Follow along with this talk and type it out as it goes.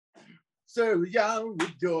serve Yah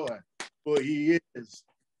with joy, for he is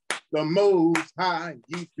the most high,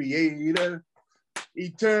 he creator,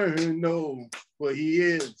 eternal, for he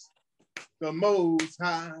is the most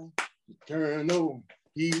high, eternal,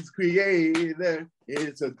 he's creator.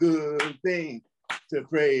 It's a good thing to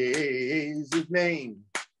praise his name.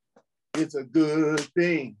 It's a good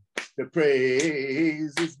thing to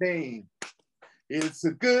praise his name. It's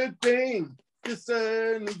a good thing to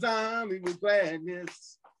serve his army with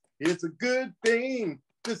gladness. It's a good thing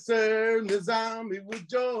to serve his army with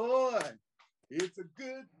joy. It's a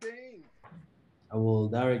good thing. I will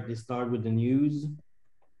directly start with the news.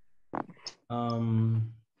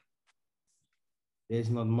 There's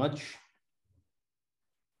not much.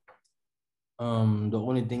 The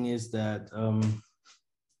only thing is that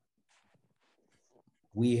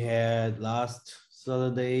we had last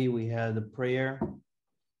Saturday, we had a prayer.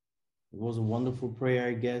 It was a wonderful prayer,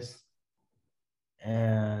 I guess.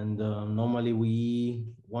 And normally we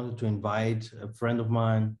wanted to invite a friend of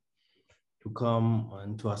mine to come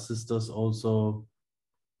and to assist us also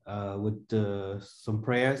with some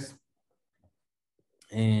prayers.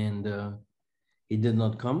 And he did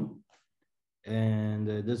not come. And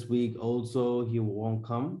this week also he won't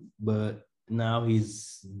come, but now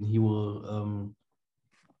he's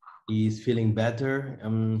feeling better.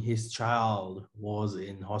 His child was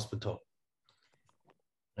in hospital,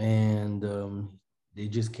 and they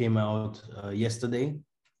just came out yesterday.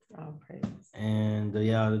 Oh, praises. And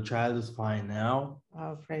yeah, the child is fine now.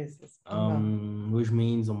 Oh, praises. Which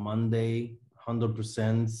means on Monday,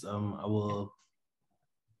 100%, I will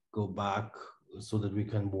go back so that we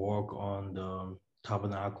can work on the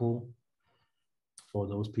tabernacle for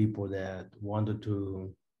those people that wanted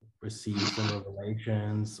to receive some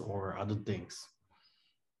revelations or other things.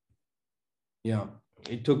 Yeah,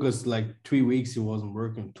 it took us like 3 weeks. It wasn't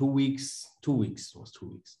working. 2 weeks. 2 weeks. It was 2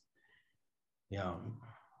 weeks. Yeah.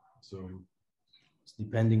 So it's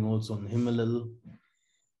depending also on him a little.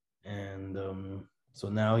 And so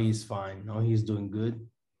now he's fine. Now he's doing good.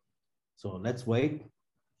 So let's wait.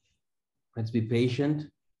 Let's be patient.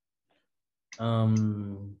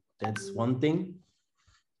 That's one thing.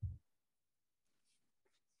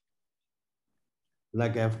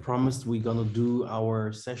 Like I've promised, we're gonna do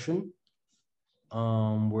our session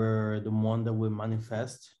where the one that will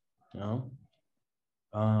manifest, you know.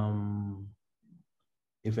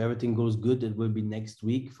 If everything goes good, it will be next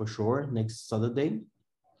week for sure, next Saturday.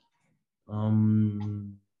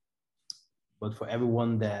 But for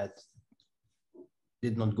everyone that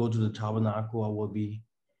did not go to the tabernacle, I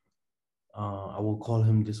will call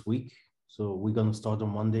him this week. So we're gonna start on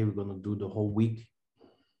Monday. We're gonna do the whole week.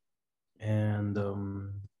 And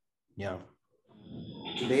yeah,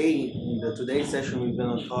 today in the today's session we're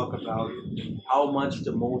gonna talk about how much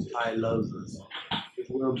the Most High loves us. It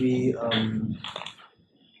will be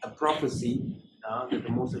a prophecy that the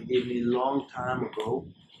Most High gave me a long time ago,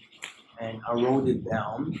 and I wrote it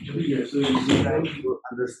down so you guys will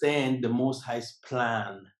understand the Most High's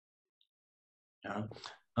plan. Yeah.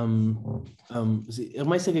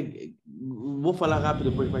 Mas vou falar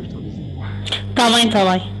rápido, depois vais traduzir. Tá bem, tá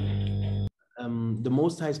bem. The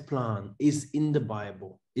Most High's plan is in the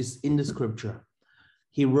Bible, is in the scripture.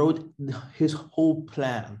 He wrote his whole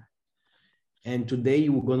plan. And today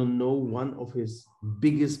you're going to know one of his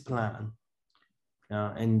biggest plan.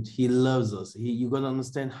 And he loves us. You're going to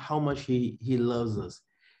understand how much he loves us.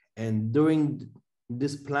 And during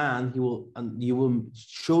this plan, he will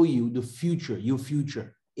show you the future, your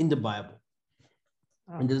future in the Bible.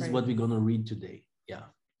 Oh, and this is what we're going to read today. Yeah.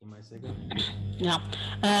 Am I second? Yeah.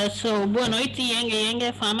 So, boa noite,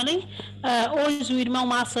 Yenga family. Hoje o irmão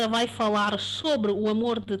Massa vai falar sobre o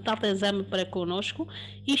amor de Tatazame para conosco.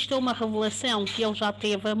 Isto é uma revelação que ele já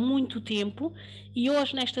teve há muito tempo e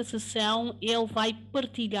hoje nesta sessão ele vai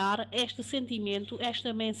partilhar este sentimento,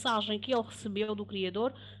 esta mensagem que ele recebeu do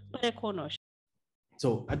Criador para conosco.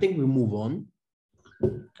 So, I think we move on.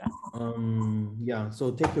 Yeah,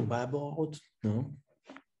 so take your Bible out. No?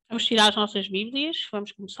 Vamos tirar as nossas Bíblias,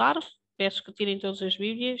 vamos começar. Peço que tirem todas as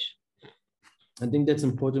Bíblias. I think that's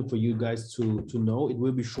important for you guys to know. It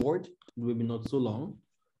will be short, it will be not so long,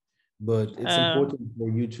 but it's important for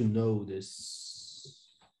you to know this.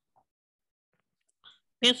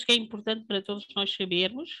 Penso que é importante para todos nós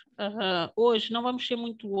sabermos. Hoje não vamos ser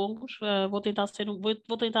muito longos, vou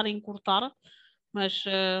tentar encurtar, mas...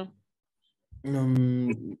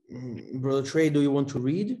 Brother Trey, do you want to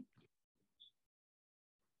read?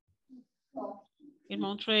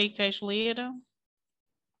 Irmão Trey, queres ler?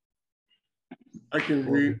 I can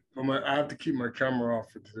read. I have to keep my camera off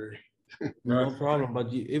for today. No problem. But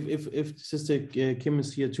if Sister Kim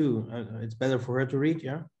is here too, it's better for her to read.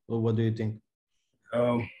 Yeah. or what do you think?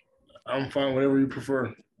 I'm fine, whatever you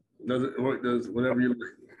prefer. Does whatever you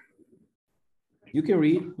like. You can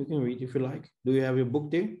read if you like. Do you have your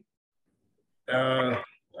book there?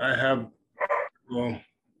 I have, well,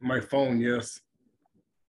 my phone, yes.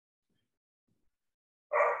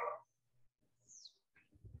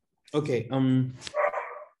 Okay,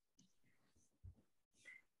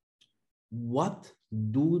 what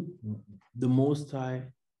do the Most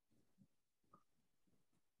High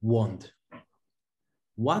want?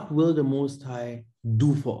 What will the Most High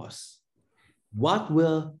do for us? What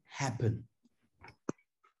will happen?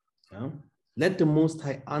 Yeah? Let the Most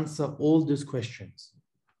High answer all these questions.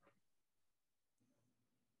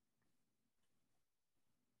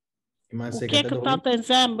 O que é que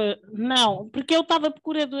Tatanzamba... Não, porque eu estava à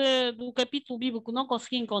procura do capítulo bíblico, não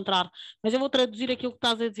consegui encontrar, mas eu vou traduzir aquilo que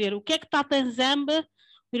estás a dizer. O que é que Tatanzamba,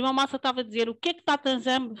 o irmão Massa estava a dizer, o que é que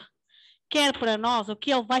Tatanzamba quer para nós, o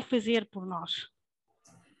que ele vai fazer por nós,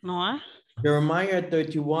 não é? Jeremiah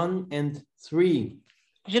 31 and 3.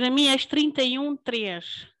 Jeremias 31,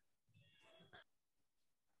 3.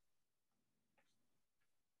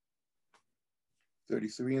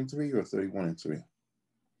 (33 and 3 or 31 and 3?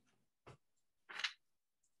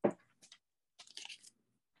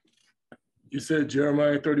 You said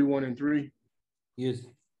Jeremiah 31 and 3? Yes.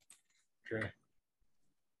 Okay.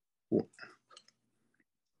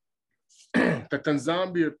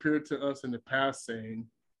 Tatanzambi appeared to us in the past saying,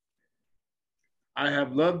 I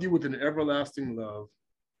have loved you with an everlasting love.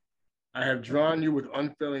 I have drawn you with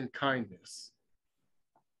unfailing kindness.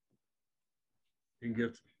 You can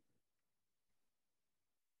get.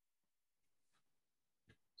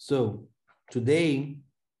 So today,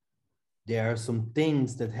 there are some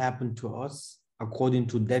things that happen to us according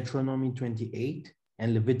to Deuteronomy 28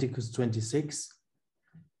 and Leviticus 26.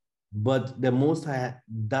 But the Most High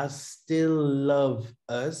does still love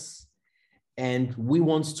us, and we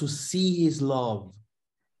want to see his love.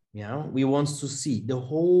 Yeah, we want to see the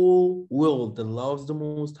whole world that loves the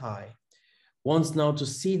Most High wants now to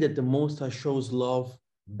see that the Most High shows love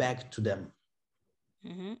back to them.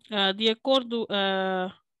 De acordo,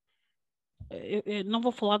 eu não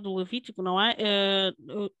vou falar do Levítico, não é?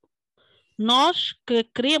 Nós que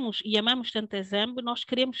queremos e amamos Tatanzamba, nós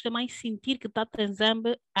queremos também sentir que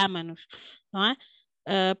Tatanzamba ama-nos, não é?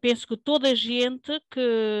 Penso que toda a gente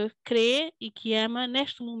que crê e que ama,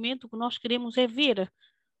 neste momento o que nós queremos é ver,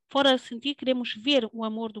 fora sentir, queremos ver o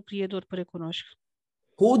amor do Criador para conosco.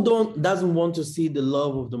 Who doesn't want to see the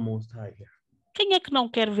love of the Most High here? Quem é que não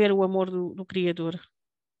quer ver o amor do Criador?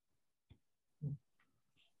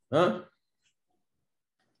 Huh?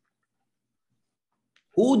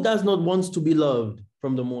 Who does not want to be loved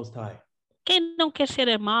from the Most High? Quem não quer ser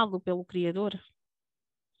amado pelo Criador?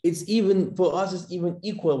 It's even, for us, it's even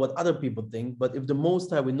equal what other people think, but if the Most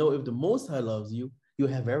High, we know if the Most High loves you, you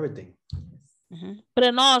have everything.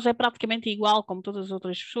 Para nós é praticamente igual como todas as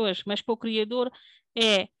outras pessoas, mas para o Criador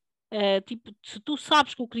tipo, se tu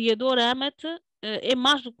sabes que o Criador ama-te, é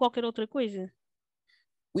mais do que qualquer outra coisa.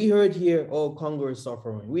 We heard here, oh, Congo is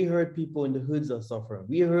suffering. We heard people in the hoods are suffering.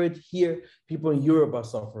 We heard here, people in Europe are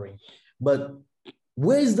suffering. But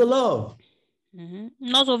where is the love?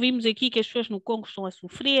 Nós ouvimos aqui que as pessoas no Congo estão a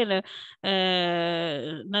sofrer,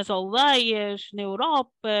 nas aldeias, na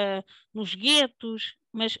Europa, nos guetos,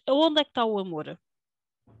 mas onde é que está o amor?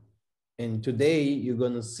 And today you're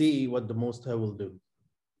going to see what the Most High will do.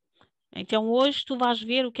 Então hoje tu vais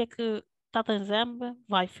ver o que é que Tatanzamba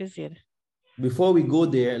vai fazer. Before we go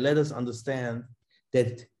there, let us understand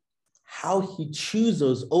that how he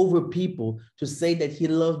chooses over people to say that he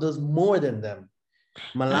loved us more than them.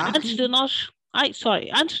 Antes de nós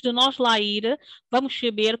lá ir, vamos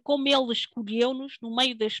saber como ele escolheu-nos no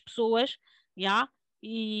meio das pessoas,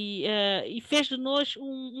 e fez de nós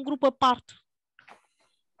um grupo à parte.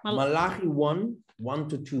 Malachi 1, 1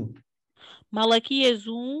 to 2. Malaquias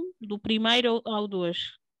 1, do 1 ao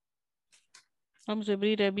 2. Vamos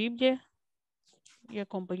abrir a Bíblia e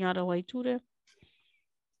acompanhar a leitura.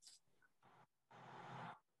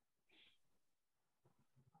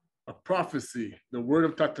 A prophecy, the word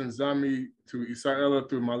of Tatanzami to Israel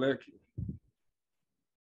through Malachi.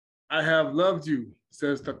 I have loved you,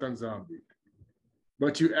 says Tatanzami.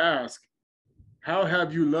 But you ask, how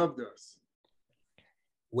have you loved us?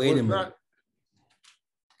 Wait a minute.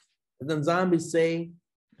 Tatanzami is saying,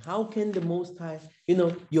 how can the Most High,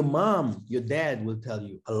 your mom, your dad will tell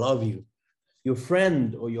you, I love you. Your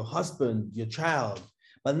friend or your husband, your child.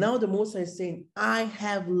 But now the Most High is saying, I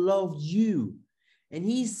have loved you. And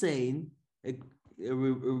he's saying a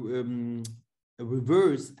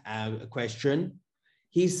reverse question.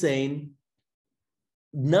 He's saying,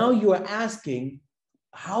 now you are asking,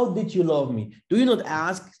 how did you love me? Do you not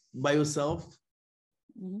ask by yourself?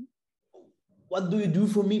 What do you do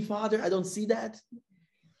for me, Father? I don't see that.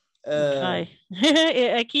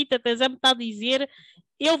 Aqui Tata Zamba está a dizer,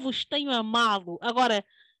 eu vos tenho amado. Agora,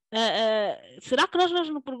 será que nós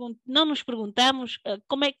não nos perguntamos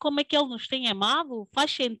como é que ele nos tem amado?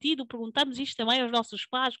 Faz sentido perguntarmos isto também aos nossos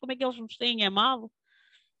pais, como é que eles nos têm amado?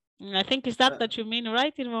 I think is that you mean,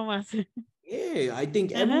 right, irmão Márcio? Yeah, I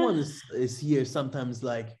think everyone is here sometimes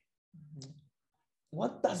like,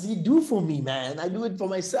 what does he do for me, man? I do it for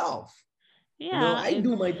myself. Yeah, you know, I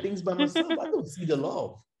do my things by myself. I don't see the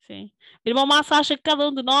love. Sim. O irmão Márcio acha que cada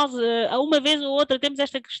um de nós, uma vez ou outra, temos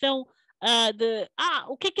esta questão de,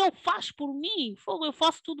 o que é que ele faz por mim? Eu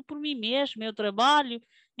faço tudo por mim mesmo, eu trabalho.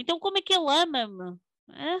 Então como é que ele ama-me?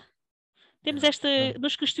 Temos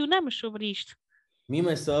nos questionamos sobre isto. Me,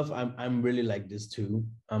 myself, I'm really like this too.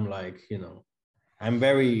 I'm like, you know,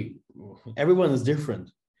 everyone is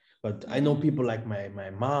different, but I know people like my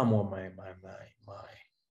mom or my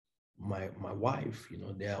wife, you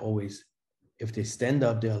know, they are always, if they stand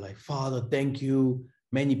up, they're like, Father, thank you.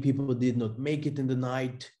 Many people did not make it in the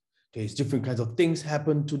night. There's different kinds of things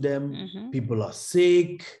happen to them. People are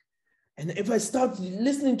sick. And if I start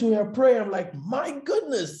listening to her prayer, I'm like, my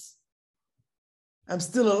goodness, I'm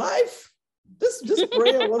still alive. This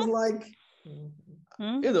prayer was like,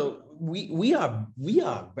 you know, we are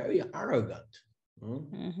very arrogant.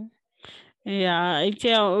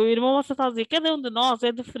 Então, o irmão Márcio está a dizer, cada um de nós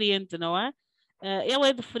é diferente, não é? Ele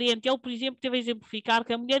é diferente. Ele, por exemplo, teve a exemplificar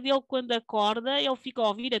que a mulher dele, quando acorda, ele fica a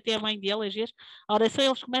ouvir, até a mãe dele, às vezes, a oração,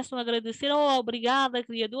 eles começam a agradecer, obrigada,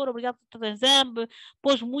 Criador, obrigado por Tanzâmbia,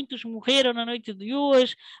 pois muitos morreram na noite de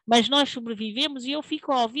hoje, mas nós sobrevivemos, e eu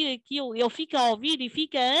fico a ouvir aquilo, ele fica a ouvir e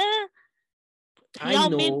fica,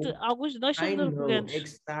 realmente, alguns de nós somos arrogantes. I know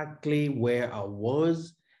exactly where I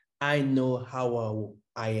was. I know how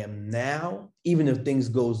I am now, even if things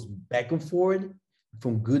goes back and forth,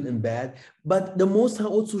 from good and bad, but the Most High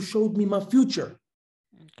also showed me my future.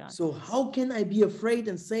 Okay. So how can I be afraid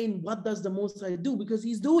and saying, what does the Most High do? Because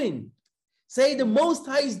he's doing. Say the Most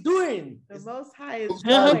High is doing. The Most High is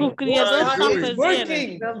doing. O Criador está a fazer.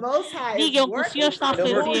 Working. The Most High is Digam que o Senhor está a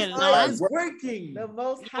fazer, não é? The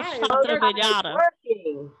Most High está a trabalhar.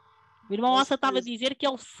 O irmão Assa estava a dizer que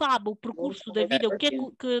ele sabe o percurso da vida, o que é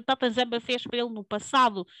que Tata Zamba fez para ele no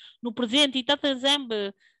passado, no presente, e Tata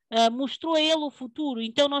Zamba mostrou a ele o futuro.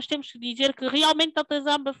 Então nós temos que dizer que realmente Tata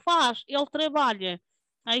Zamba faz, ele trabalha.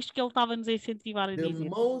 É isto que ele estava nos a incentivar a dizer. The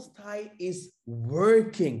Most High is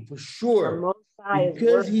working for sure,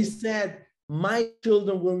 because he said, my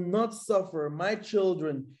children will not suffer, my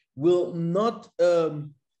children will not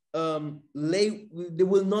they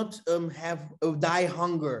will not die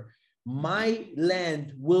hunger. My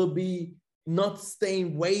land will be not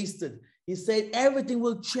staying wasted. He said everything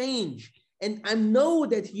will change, and I know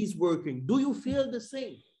that he's working. Do you feel the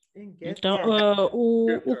same? Então,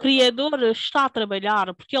 o Criador está a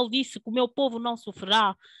trabalhar, porque ele disse que o meu povo não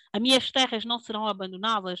sofrerá, as minhas terras não serão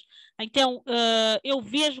abandonadas. Então, eu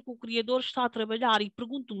vejo que o Criador está a trabalhar e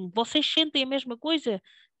pergunto-me, vocês sentem a mesma coisa?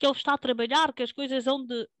 Que ele está a trabalhar, que as coisas vão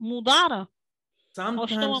de mudar?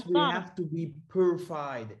 Sometimes we have to be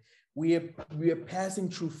purified. We are passing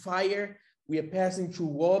through fire, we are passing through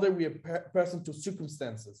water, we are passing through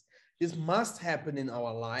circumstances. This must happen in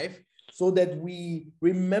our life so that we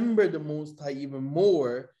remember the Most High even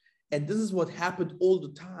more. And this is what happened all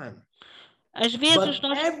the time. But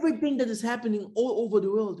everything that is happening all over the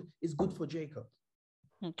world is good for Jacob.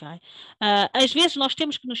 Okay. Às vezes nós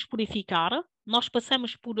temos que nos purificar, nós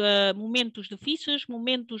passamos por momentos difíceis,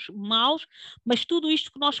 momentos maus, mas tudo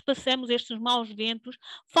isto que nós passamos, estes maus ventos,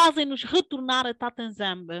 fazem-nos retornar a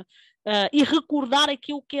Tatanzamba e recordar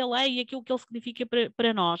aquilo que ele é e aquilo que ele significa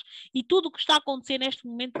para nós. E tudo o que está a acontecer neste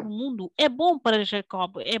momento no mundo é bom para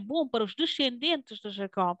Jacob, é bom para os descendentes de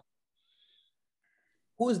Jacob.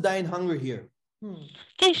 Who is dying hunger here?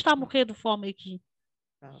 Quem está a morrer de fome aqui?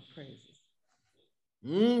 Oh, praise.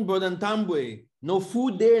 Brother Tambwe, no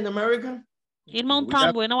food there in America? Irmão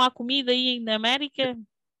Tambwe, não há comida aí na América?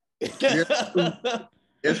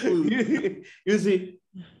 You see?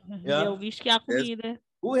 Yeah. Ele diz que há comida.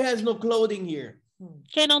 Who has no clothing here?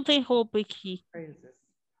 Quem não tem roupa aqui?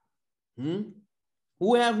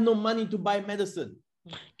 Who have no money to buy medicine?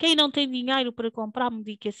 Quem não tem dinheiro para comprar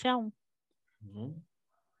medicação?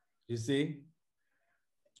 You see?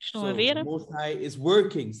 Estão a ver? The Most High is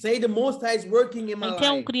working. Say the Most High is working in my life.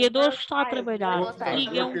 Então o Criador está a trabalhar.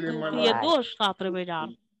 Digam que o Criador está a trabalhar.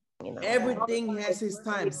 Everything has his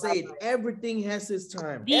time. Say it. Everything has his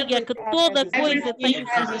time. Diga que toda coisa tem o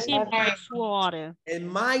seu tempo e a sua hora. And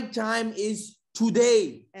my time is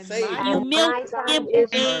today. And Say my it. E o meu My time tempo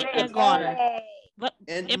is é agora.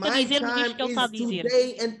 And É para my dizermos isto time que ele está a is dizer.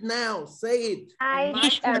 today and now. Say it.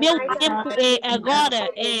 Diz, o meu tempo é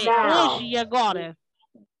agora, é hoje e agora.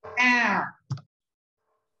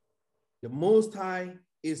 The Most High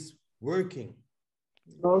is working.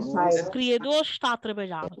 Most High. O Criador está a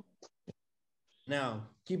trabalhar. Now,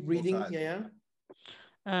 keep reading, Most High. yeah.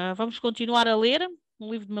 Vamos continuar a ler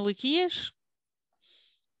no livro de Malaquias.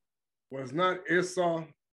 Was not Esau,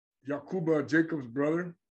 Yakuba, Jacob's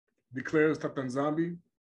brother, declares Tatanzambi.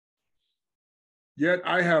 Yet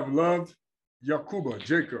I have loved Yakuba,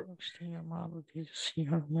 Jacob. Tem amado, diz o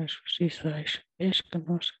Senhor, mas os Israéis, eis que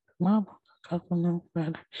nós amamos, cada não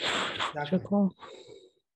para Jacó.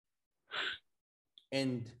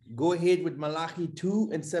 And go ahead with Malachi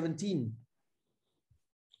 2 and 17.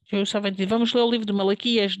 Vamos ler o livro de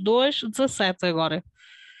Malaquias 2, 17 agora.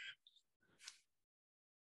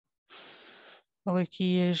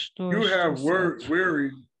 Malaquias 2, You have 17.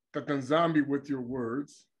 wearied Tatanzambi with your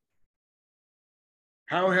words.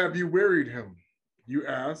 How have you wearied him? You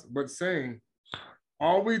ask, but saying,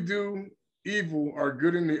 all we do evil are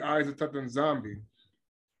good in the eyes of Tatanzambi,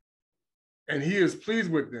 and he is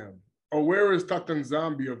pleased with them. Or where is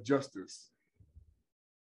Tatanzambi of justice?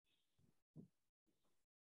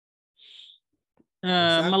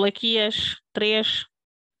 Malaquias 3,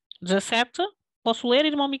 17. Posso ler,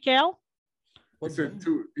 irmão Miquel? He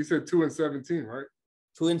said 2 and 17, right?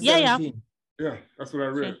 2 and Yeah, 17. Yeah, that's what I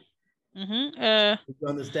read. Do you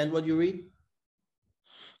understand what you read?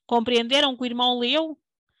 Compreenderam que o irmão leu?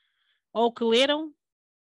 Ou que leram?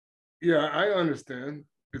 Yeah, I understand.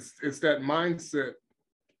 It's that mindset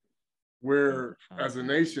where, as a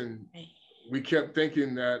nation, we kept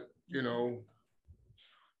thinking that, you know,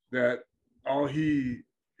 that all he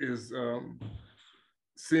is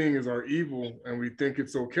seeing is our evil, and we think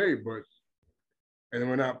it's okay, and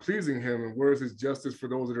we're not pleasing him. And where is his justice for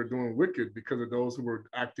those that are doing wicked because of those who were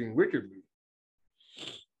acting wickedly?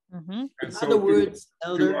 And In so other words,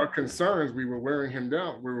 through our Elder, concerns, we were wearing him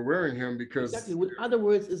down. We were wearing him because exactly. With other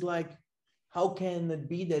words, it's like, how can it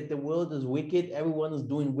be that the world is wicked? Everyone is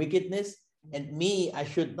doing wickedness, and me, I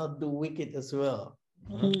should not do wicked as well.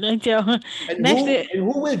 Então, And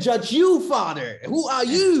who will judge you, Father? Who are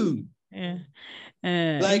you?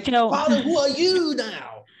 Like, então, Father, who are you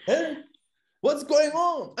now? Huh? What's going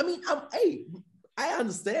on? I mean, I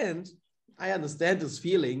understand his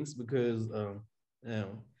feelings because,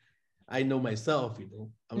 I know myself,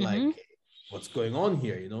 I'm like, hey, what's going on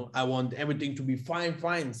here? I want everything to be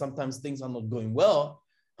fine. Sometimes things are not going well.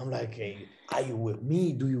 I'm like, hey, are you with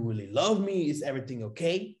me? Do you really love me? Is everything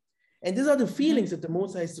okay? And these are the feelings that the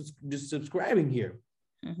Most High is just subscribing here.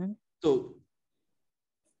 So,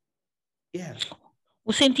 yeah.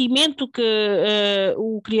 O sentimento que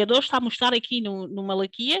o Criador está a mostrar aqui no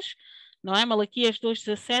Malaquias, não é? Malaquias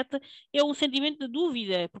 2,17, é um sentimento de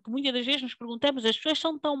dúvida, porque muitas das vezes nos perguntamos, as pessoas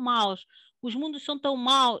são tão maus, os mundos são tão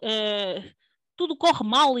maus, tudo corre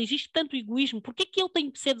mal, existe tanto egoísmo, por que é que eu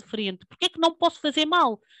tenho que ser diferente? Por que é que não posso fazer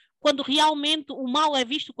mal? Quando realmente o mal é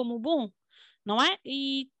visto como bom, não é?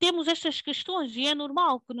 E temos estas questões, e é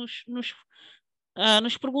normal que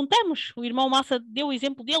nos perguntamos. O irmão Massa deu o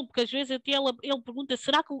exemplo dele, porque às vezes até ele pergunta,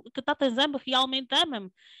 será que Tatanzamba realmente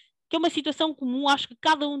ama-me? Que é uma situação comum, acho que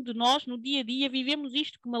cada um de nós, no dia a dia, vivemos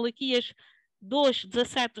isto que Malaquias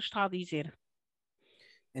 2,17 está a dizer.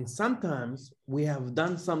 And sometimes we have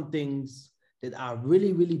done some things that are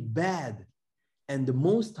really, really bad, and the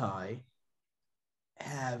Most High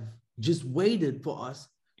have just waited for us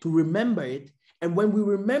to remember it. And when we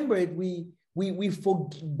remember it, we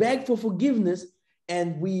beg for forgiveness,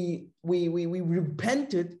 and we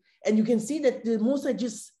repented. And you can see that the Most High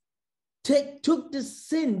just took this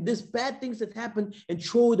sin, these bad things that happened, and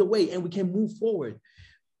throw it away, and we can move forward.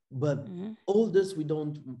 But all this, we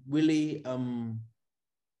don't really,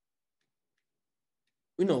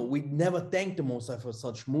 we never thank the Most High for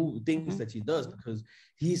such things that he does, because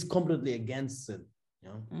he's completely against sin.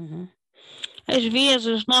 Às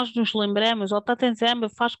vezes nós nos lembramos, ou Tatanzamba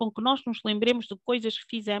faz com que nós nos lembremos de coisas que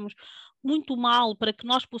fizemos muito mal, para que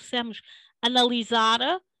nós possamos analisar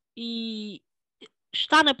e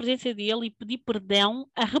estar na presença dele e pedir perdão,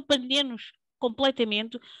 arrepender-nos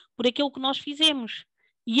completamente por aquilo que nós fizemos.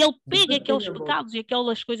 E ele pega aqueles pecados e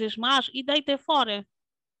aquelas coisas más e deita fora.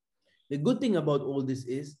 The good thing about all this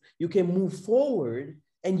is you can move forward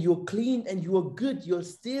and you're clean and you are good. You're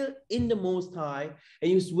still in the Most High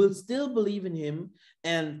and you will still believe in him.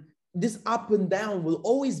 And this up and down will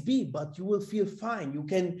always be, but you will feel fine. You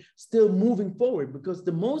can still moving forward, because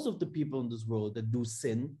the most of the people in this world that do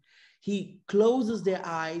sin, He closes their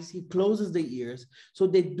eyes, he closes their ears, so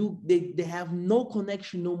they have no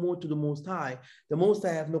connection no more to the Most High. The Most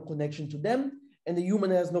High have no connection to them, and the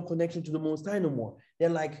human has no connection to the Most High no more.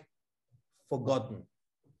 They're like forgotten.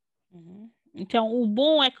 Então, o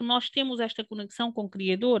bom é que nós temos esta conexão com o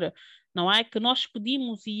Criador, não é? Que nós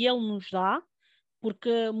pedimos e Ele nos dá,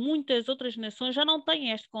 porque muitas outras nações já não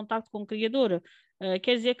têm este contato com o Criador.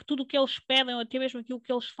 Quer dizer que tudo o que eles pedem, ou até mesmo aquilo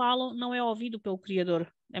que eles falam, não é ouvido pelo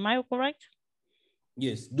Criador. Am I correct?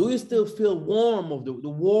 Yes. Do you still feel warm of the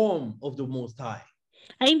warmth of the Most High?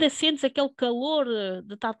 Ainda sentes aquele calor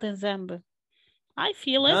de Tatanzamba? I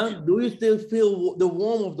feel it. Do you still feel the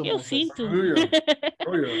warmth of the Eu Most High? sinto.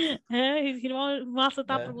 Oh, yes. Irmão Massa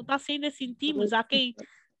está a perguntar se ainda sentimos. Há quem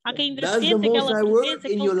ainda Does the sente Most aquela High presença, work in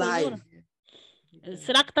aquele your calor. life?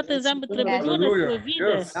 Será que Tatanzamba trabalhou na Hallelujah. tua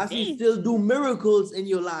vida? Yes. Does he Sim. still do miracles in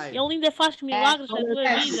your life? Ele ainda faz milagres na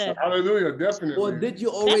tua vida. Hallelujah, Or definitely. did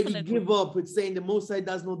you already Definitely. give up with saying the Most High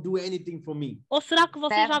does not do anything for me? Ou será que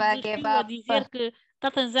você já Never desistiu give a up. dizer que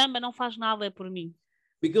Tatanzamba não faz nada por mim?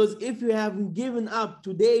 Because if you haven't given up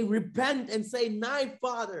today, repent and say, "Now,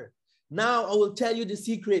 Father, now I will tell you the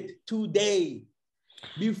secret today."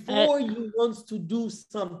 Before you want to do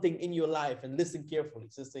something in your life, and listen carefully.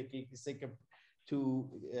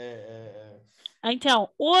 Então,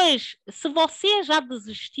 hoje, se você já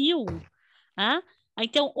desistiu,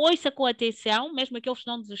 então ouça com atenção, mesmo aqueles que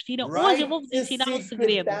não desistiram. Hoje eu vou-vos ensinar um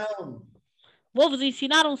segredo. Vou-vos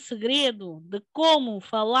ensinar um segredo de como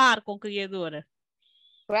falar com o Criador.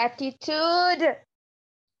 Gratitude.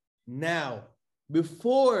 Now,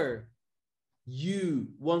 before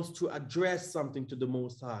you want to address something to the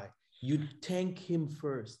Most High, you thank Him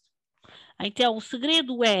first. Então, o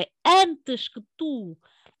segredo é, antes que tu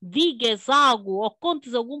digas algo ou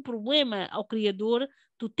contes algum problema ao Criador,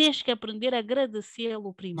 tu tens que aprender a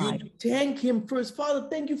agradecê-lo primeiro. You thank Him first. Father,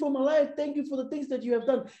 thank you for my life. Thank you for the things that you have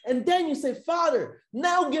done. And then you say, Father,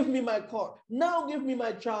 now give me my car. Now give me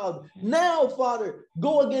my child. Now, Father,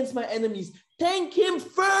 go against my enemies. Thank Him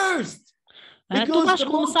first. Because the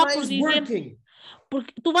Most High is working.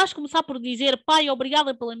 Porque tu vais começar por dizer, Pai,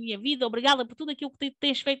 obrigada pela minha vida, obrigada por tudo aquilo que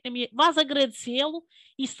tens feito na minha... Vais agradecê-lo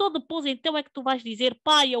e só depois então é que tu vais dizer,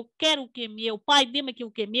 Pai, eu quero o que é meu, Pai, dê-me aquilo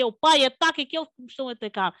que é meu, Pai, ataca aqueles que me estão a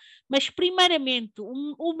atacar. Mas primeiramente,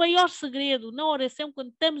 o maior segredo na oração,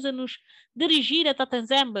 quando estamos a nos dirigir a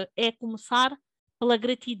Tatanzamba, é começar pela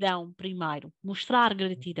gratidão primeiro, mostrar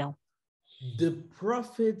gratidão. The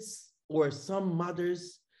prophets or some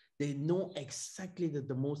mothers, they know exactly that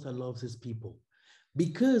the Most High loves His people.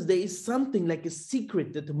 Because there is something like a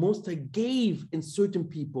secret that the Most High gave in certain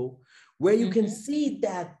people where you can see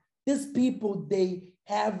that these people, they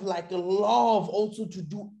have like a love also to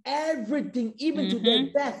do everything, even to their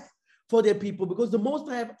death for their people, because the Most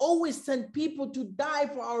High have always sent people to die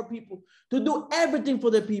for our people, to do everything for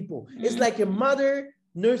their people. It's like a mother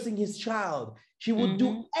nursing his child. She would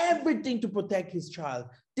do everything to protect his child.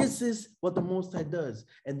 This is what the Most High does.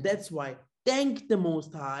 And that's why thank the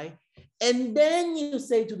Most High. And then you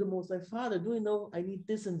say to the Most High, Father, do you know I need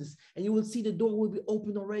this and this? And you will see the door will be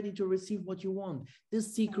open already to receive what you want.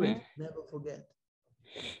 This secret, never forget.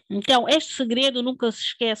 Então, este segredo nunca se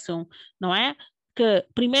esqueçam, não é? Que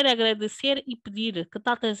primeiro agradecer e pedir que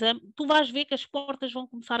Tatanzamba, tu vais ver que as portas vão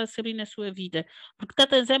começar a se abrir na sua vida, porque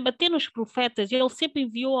Tatanzamba tem nos profetas, ele sempre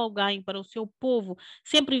enviou alguém para o seu povo,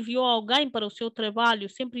 sempre enviou alguém para o seu trabalho,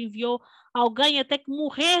 sempre enviou alguém até que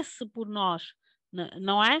morresse por nós,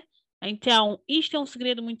 não é? Então, isto é um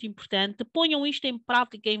segredo muito importante. Ponham isto em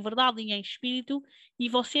prática, em verdade e em espírito, e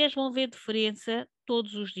vocês vão ver diferença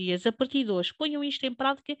todos os dias. A partir de hoje, ponham isto em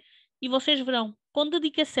prática e vocês verão, com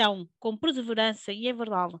dedicação, com perseverança, e é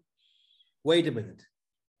verdade. Wait a minute.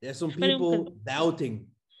 There's some people doubting.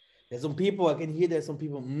 There's some people, I can hear there's some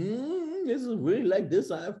people, this is really like this,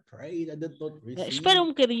 I have prayed, I did not receive. Espera um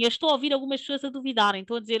bocadinho, eu estou a ouvir algumas pessoas a duvidarem,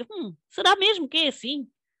 estão a dizer, será mesmo que é assim?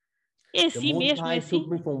 É assim mesmo, é assim. took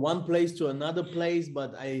me from one place to another place,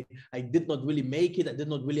 but I did not really make it. I did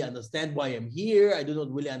not really understand why I'm here. I do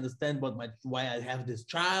not really understand why I have this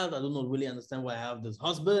child. I do not really understand why I have this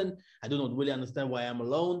husband. I do not really understand why I'm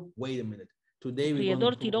alone. Wait a minute. Today o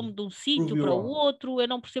Criador tirou-me de um sítio para o outro. Eu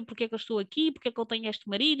não percebo porque é que eu estou aqui, porque é que eu tenho este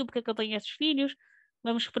marido, porque é que eu tenho estes filhos.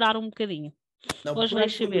 Vamos esperar um bocadinho. Now, hoje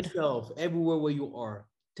vais saber. Yourself, everywhere where you are.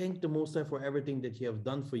 Thank the Most High for everything that He have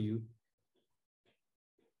done for you.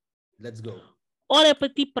 Let's go. Ora para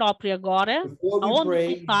ti próprio agora,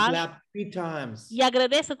 aonde tu estás, e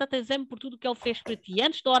agradece a Tatanzamba por tudo que ele fez para ti.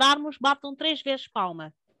 Antes de orarmos, batam 3 vezes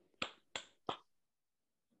palma.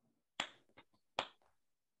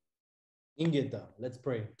 Ingeta, let's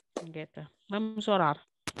pray. Ingeta, vamos orar.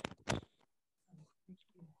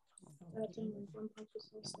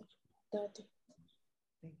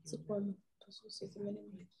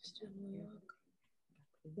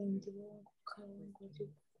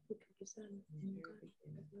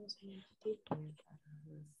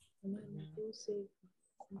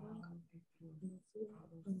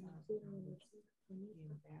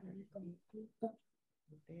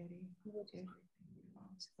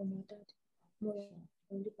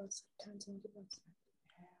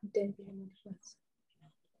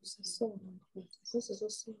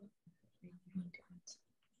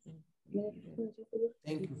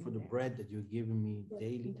 Thank you for the bread that you're giving me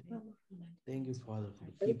daily. Thank you, Father, for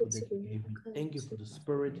the people that you gave me. Thank you for the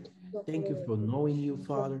Spirit. Thank you for knowing you,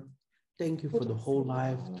 Father. Thank you for the whole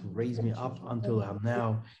life to raise me up until I'm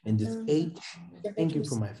now in this age. Thank you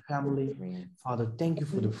for my family. Father, thank you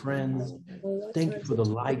for the friends. Thank you for the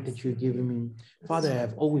light that you're giving me. Father, I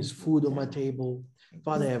have always food on my table.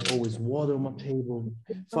 Father, I have always water on my table.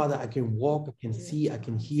 Father, I can walk, I can see, I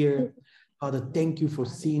can hear. Father, thank you for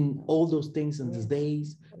seeing all those things in these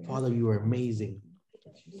days. Father, you are amazing.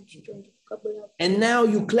 And now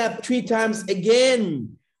you clap 3 times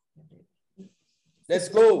again. Let's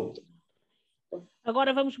go.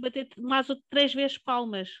 Agora vamos bater mais 3 vezes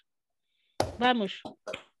palmas. Vamos.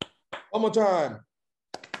 One more time.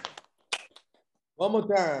 One more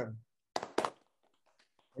time.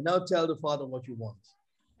 And now tell the Father what you want.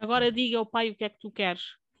 Agora diga ao Pai o que é que tu queres.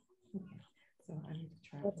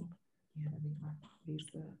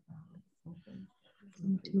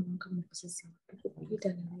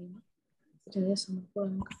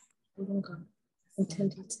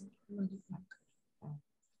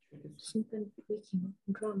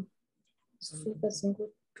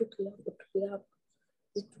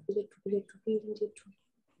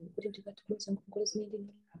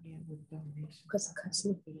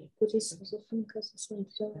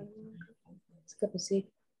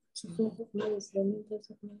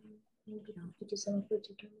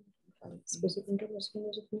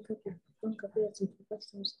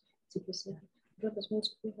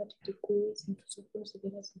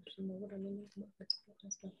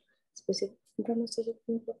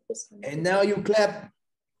 And now you clap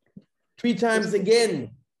 3 times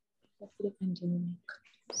again.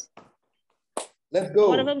 Let's go.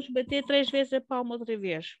 Agora vamos bater 3 vezes a palma outra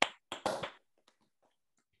vez.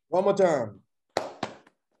 One more time.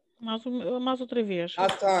 Mais outra vez.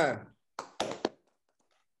 Last time.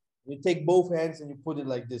 You take both hands and you put it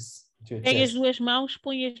like this to your Pega as chest. 2 mãos,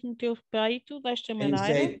 põe-as no teu peito desta And you maneira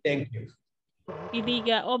say thank you. e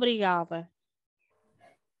diga obrigada.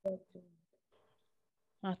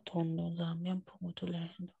 Muito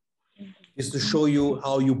lindo. Just to show you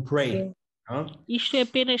how you pray. Huh? Isto é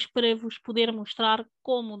apenas para vos poder mostrar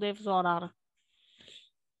como deves orar.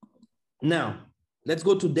 Now, let's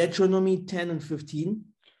go to Deuteronomy 10 and 15.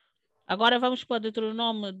 Agora vamos para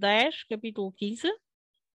Deuteronômio 10, capítulo 15.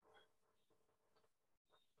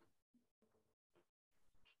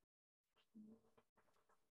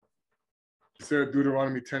 You said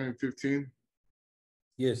Deuteronomy 10 and 15?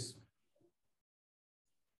 Yes.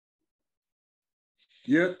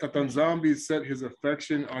 Yet Tatanzambi set his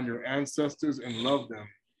affection on your ancestors and loved them.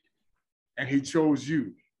 And he chose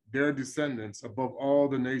you, their descendants, above all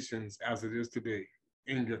the nations as it is today.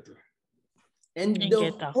 Ingeta. And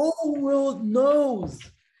the whole world knows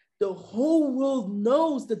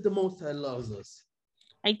that the Most High loves us.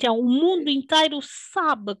 Então, o mundo inteiro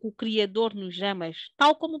sabe que o Criador nos ama,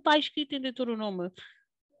 tal como está escrito em Deuteronômio.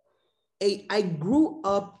 I grew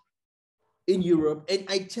up in Europe, and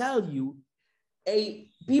I tell you,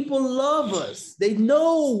 people love us. They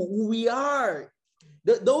know who we are.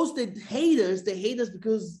 Those that hate us, they hate us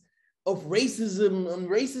because of racism, and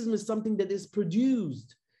racism is something that is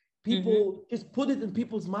produced. People just put it in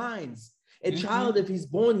people's minds. A child, if he's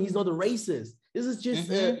born, he's not a racist. This is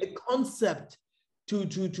just a concept to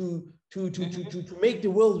make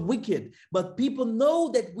the world wicked. But people know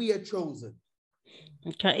that we are chosen.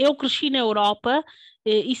 Okay. Eu cresci na Europa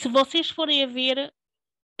e se vocês forem a ver,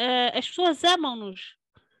 as pessoas amam-nos.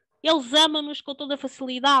 Eles amam-nos com toda a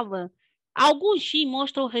facilidade. Alguns sim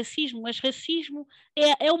mostram racismo, mas racismo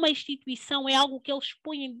é uma instituição, é algo que eles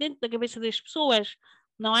põem dentro da cabeça das pessoas,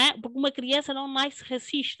 não é? Porque uma criança não nasce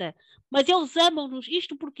racista. Mas eles amam-nos.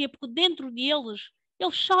 Isto porquê? Porque dentro deles,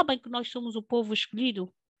 eles sabem que nós somos o povo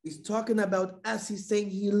escolhido. He's talking about us. He's saying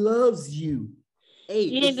he loves you.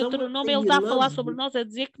 E em Deuteronômio ele está a falar sobre nós, a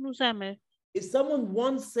dizer que nos ama. If someone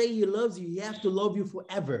once say he loves you, he has to love you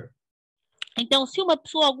forever. Então, se uma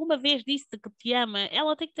pessoa alguma vez disse que te ama,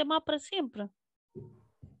 ela tem que te amar para sempre.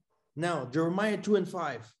 Now, Jeremiah 2 and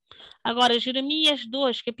 5. Agora, Jeremias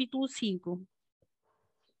 2, capítulo 5.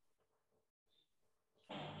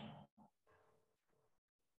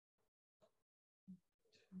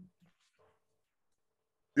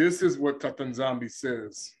 This is what Tatanzambi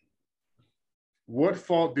says. What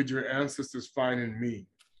fault did your ancestors find in me,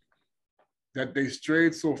 that they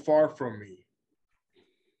strayed so far from me?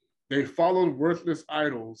 They followed worthless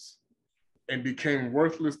idols and became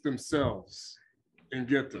worthless themselves.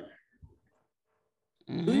 Ingeta.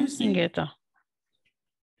 Do you see? Ingeta.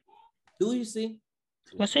 Do you see?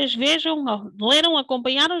 Vocês vejam, leram,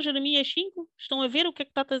 acompanharam Jeremias 5? Estão a ver o que é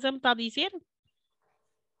que Tatazam está a dizer?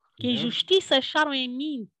 Que injustiça acharam em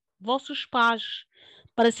mim, vossos pais,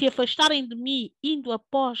 para se afastarem de mim, indo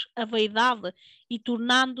após a vaidade e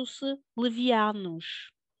tornando-se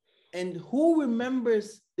levianos. And who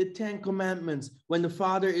remembers the 10 commandments when the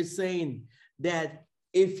Father is saying that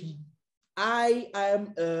if I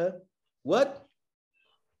am a what?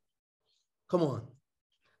 Come on.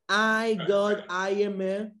 God, I am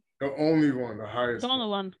a... The only one, the highest The only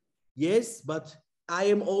one. Yes, but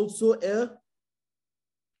I am also a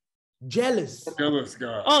jealous. Jealous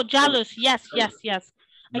God. Oh, jealous. Yes.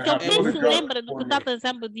 Então, quem se lembra do que for me.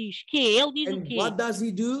 Tatazamba diz? Que ele diz o And quê? what does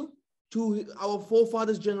he do to our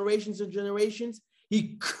forefathers, generations and generations?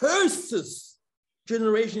 He curses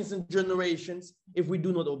generations and generations if we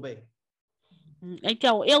do not obey.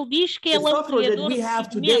 Então, ele diz que The ele é o software that criador we de have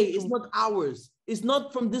today is seguimento. not ours. It's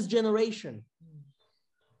not from this generation.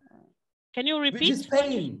 Can you We're just repeat?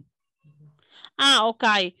 paying.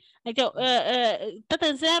 Ok. Então,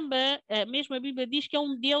 Tatanzamba, mesmo a Bíblia diz que é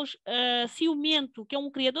um Deus ciumento, que é um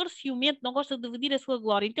criador ciumento, não gosta de dividir a sua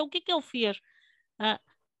glória. Então, o que é que ele fez?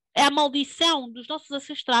 É a maldição dos nossos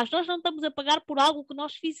ancestrais. Nós não estamos a pagar por algo que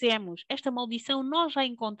nós fizemos. Esta maldição nós já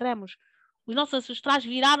encontramos. Os nossos ancestrais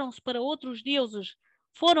viraram-se para outros deuses,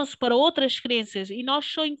 foram-se para outras crenças, e nós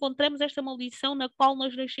só encontramos esta maldição na qual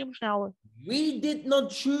nós nascemos nela. We did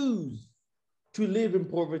not choose to live in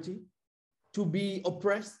poverty, to be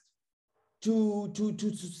oppressed, to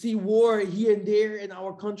see war here and there in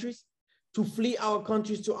our countries, to flee our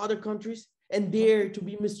countries to other countries, and there to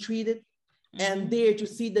be mistreated, and there to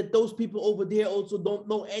see that those people over there also don't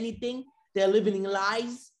know anything. They're living in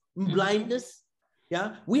lies, in blindness.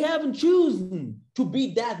 Yeah, we haven't chosen to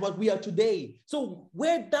be that what we are today. So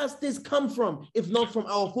where does this come from, if not from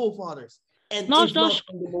our forefathers? And if not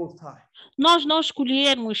from the Most High? Nós não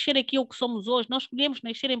escolhemos ser aquilo que somos hoje, nós escolhemos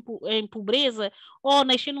nascer em pobreza, ou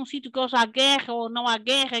nascer num sítio que hoje há guerra, ou não há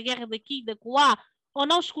guerra, a guerra daqui, da colar, ou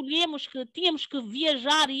não escolhemos que tínhamos que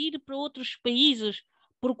viajar e ir para outros países,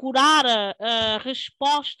 procurar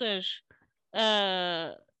respostas,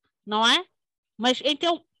 não é? Mas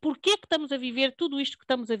então, por que estamos a viver tudo isto que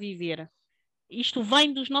estamos a viver? Isto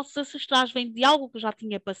vem dos nossos ancestrais, vem de algo que já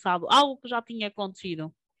tinha passado, algo que já tinha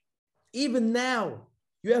acontecido. Even now,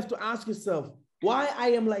 you have to ask yourself, why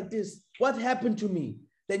I am like this? What happened to me?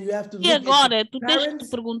 Then you have to look E agora, at tu tens que te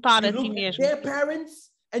perguntar a ti mesmo. their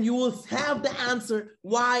parents, and you will have the answer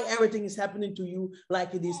why everything is happening to you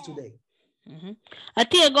like it is today.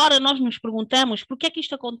 Até agora nós nos perguntamos por que é que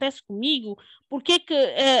isto acontece comigo, por que é que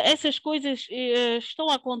essas coisas estão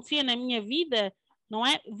a acontecer na minha vida, não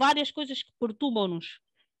é? Várias coisas que perturbam-nos.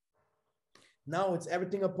 Now it's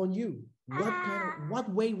everything upon you.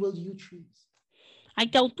 What way will you choose?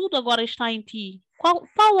 Então tudo agora está em ti.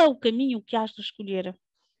 Qual é o caminho que has de escolher?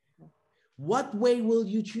 What way will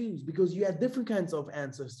you choose? Because you had different kinds of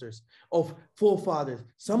ancestors, of forefathers.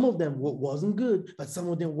 Some of them wasn't good, but some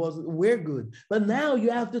of them were good. But now you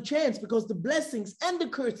have the chance because the blessings and the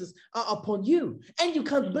curses are upon you. And you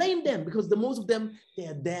can't blame them because the most of them, they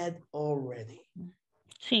are dead already.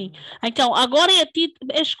 Sim. Então, agora é a ti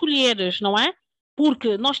a escolheres, não é?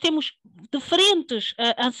 Porque nós temos diferentes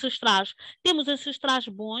ancestrais. Temos ancestrais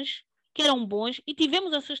bons, que eram bons, e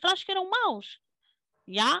tivemos ancestrais que eram maus.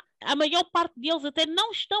 Yeah? A maior parte deles até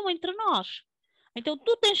não estão entre nós. Então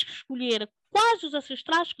tu tens que escolher quais os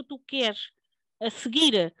ancestrais que tu queres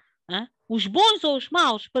seguir, os bons ou os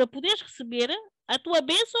maus, para poderes receber a tua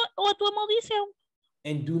bênção ou a tua maldição.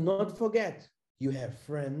 And do not forget, you have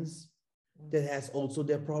friends that has also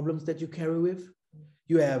their problems that you carry with.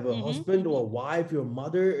 You have a husband or a wife, your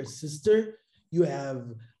mother, a sister. You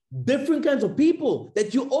have different kinds of people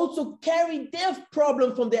that you also carry their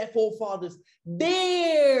problems from their forefathers.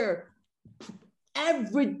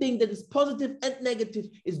 Everything that is positive and negative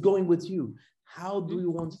is going with you. How do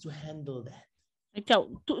you want to handle that?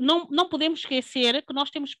 Então, não podemos esquecer que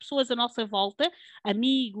nós temos pessoas à nossa volta,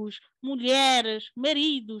 amigos, mulheres,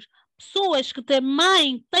 maridos, pessoas que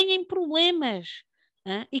também têm problemas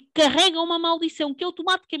e carregam uma maldição que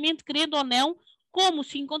automaticamente, querendo ou não, como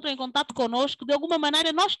se encontram em contato connosco, de alguma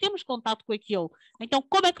maneira nós temos contato com aquilo. Então,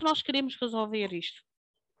 como é que nós queremos resolver isto?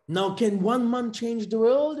 Now, can one man change the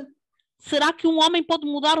world? Será que um homem pode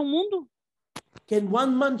mudar o mundo? Can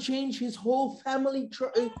one man change his whole family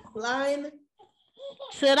line?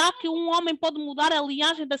 Será que um homem pode mudar a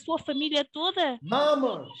linhagem da sua família toda?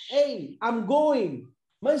 Mama, hey, I'm going.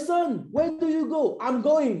 My son, where do you go? I'm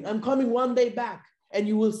going. I'm coming one day back. And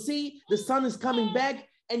you will see the son is coming back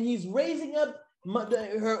and he's raising up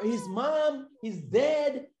his mom, his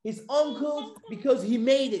dad, his uncles, because he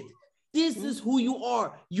made it. This is who you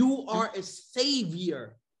are. You are a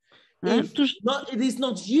savior. If it is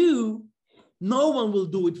not you, no one will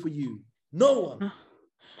do it for you. No one.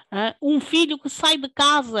 Um filho que sai de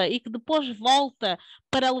casa e que depois volta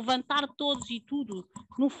para levantar todos e tudo.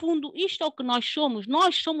 No fundo, isto é o que nós somos.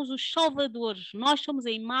 Nós somos os salvadores. Nós somos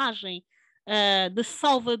a imagem de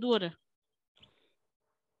Salvador.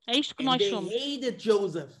 É isto que nós somos. They hated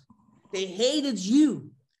Joseph. They hated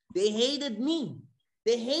you. They hated me.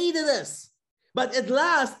 They hated us. But at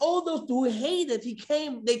last, all those who hated,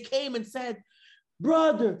 they came and said,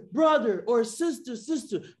 brother, or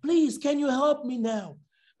sister, please, can you help me now?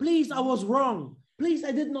 Please, I was wrong. Please,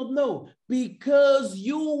 I did not know. Because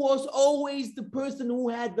you was always the person who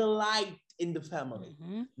had the light in the family.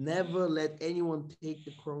 Never let anyone take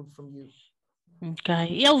the crown from you.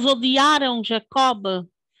 Okay. Eles odiaram Jacob,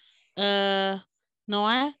 não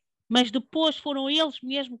é? Mas depois foram eles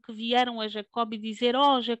mesmo que vieram a Jacob e dizer,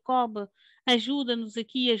 Jacob, ajuda-nos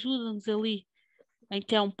aqui, ajuda-nos ali.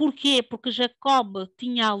 Então, porquê? Porque Jacob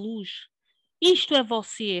tinha a luz. Isto é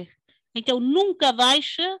você. Então, nunca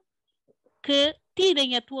deixa que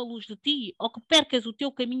tirem a tua luz de ti ou que percas o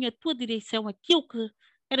teu caminho, a tua direção, aquilo que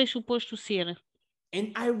eras suposto ser.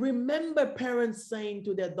 And I remember parents saying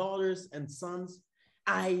to their daughters and sons,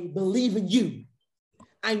 I believe in you.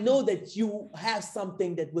 I know that you have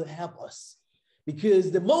something that will help us.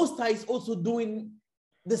 Because the Most High is also doing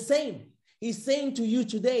the same. He's saying to you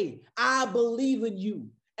today, I believe in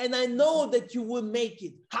you. And I know that you will make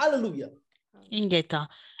it. Hallelujah.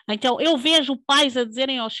 Então, eu vejo pais a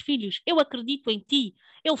dizerem aos filhos, eu acredito em ti,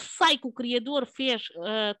 eu sei que o Criador fez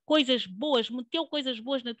coisas boas, meteu coisas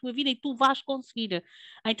boas na tua vida e tu vais conseguir.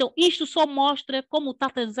 Então, isto só mostra como o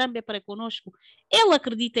Tata Nzambe é para conosco. Ele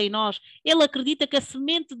acredita em nós, ele acredita que a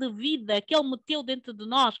semente de vida que ele meteu dentro de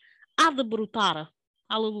nós há de brotar.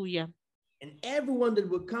 Aleluia. And everyone that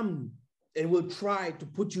will come and will try to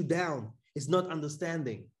put you down is not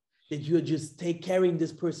understanding that you're just carrying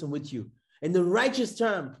this person with you. In the righteous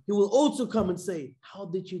time, he will also come and say, how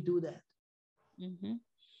did you do that?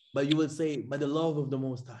 But you will say, by the love of the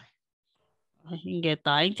Most High.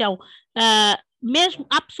 Então, mesmo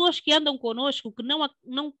há pessoas que andam conosco que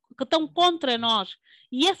estão contra nós.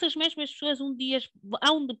 E essas mesmas pessoas um dia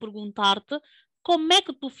hão de perguntar-te como é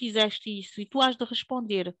que tu fizeste isso? E tu has de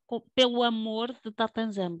responder pelo amor de Tata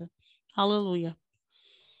Nzambe. Aleluia.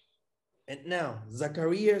 And now,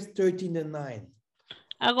 Zechariah 13:9.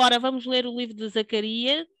 Agora vamos ler o livro de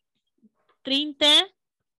Zacarias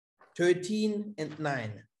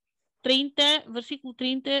 13:9. 30, versículo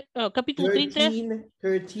 30, capítulo 30.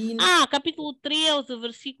 13. Capítulo 13,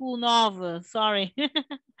 versículo 9. Sorry.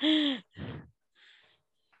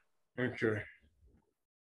 Okay.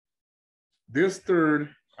 This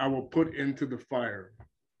third I will put into the fire.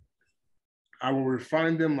 I will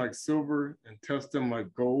refine them like silver and test them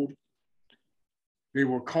like gold. They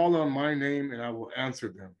will call on my name and I will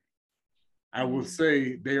answer them. I will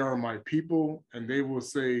say they are my people, and they will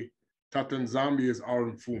say Tata Nzambe is our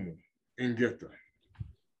mfumu. Ingeta.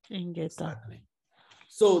 Exactly.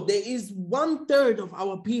 So there is 1/3 of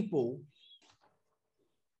our people,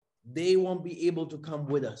 they won't be able to come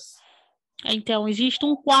with us. Então, existe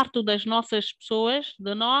 1/4 das nossas pessoas,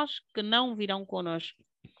 de nós, que não virão conosco.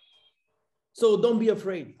 So don't be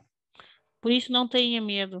afraid. Por isso, não tenha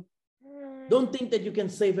medo. Don't think that you can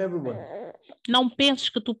save everyone. Não penses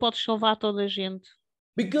que tu podes salvar toda a gente.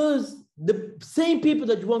 Because the same people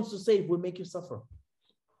that you want to save will make you suffer.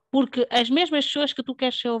 Porque as mesmas pessoas que tu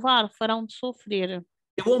queres salvar farão-te sofrer.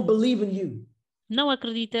 They won't believe in you. Não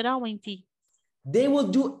acreditarão em ti. They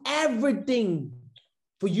will do everything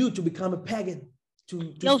for you to become a pagan.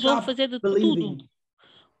 Eles vão fazer de tudo.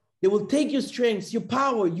 They will take your strength, your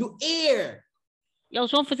power, your air.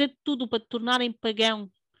 Eles vão fazer de tudo para te tornarem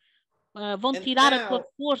pagão. Vão tirar a tua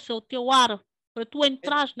força, o teu ar, para tu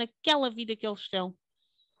entrares naquela vida que eles estão.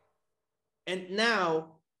 And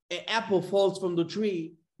now, an apple falls from the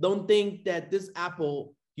tree. Don't think that this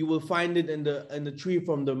apple you will find it in the tree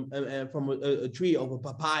from a tree of a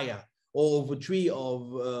papaya or of a tree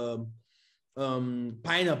of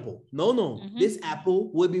pineapple. No. This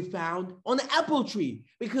apple will be found on an apple tree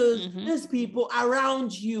because these people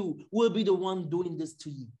around you will be the one doing this to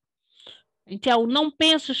you. Então, não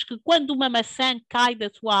penses que quando uma maçã cai da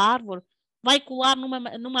tua árvore, vai colar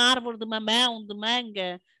numa árvore de mamão, de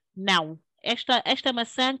manga. Não. Esta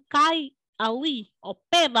maçã cai ali, ao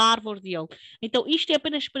pé da árvore dele. Então, isto é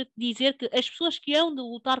apenas para te dizer que as pessoas que hão de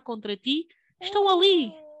lutar contra ti estão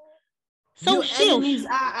ali. São Your os teus. enemies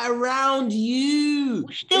are around you.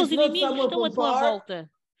 Os teus It's not inimigos someone estão à from tua far.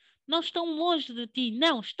 volta. Não estão longe de ti.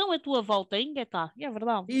 Não, estão à tua volta. Ainda está. É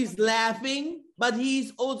verdade. He's laughing, but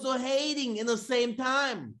he's also hating in the same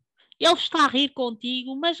time. Ele está a rir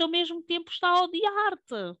contigo, mas ao mesmo tempo está a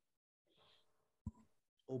odiar-te.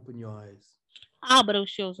 Open your eyes. Abra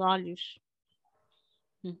os seus olhos.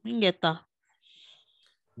 Ainda está.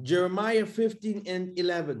 Jeremiah 15 and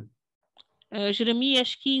 11.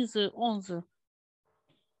 Jeremias 15, 11.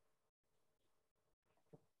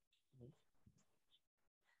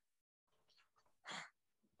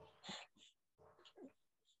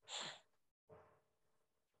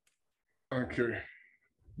 Okay.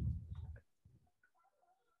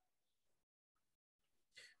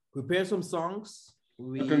 Prepare some songs.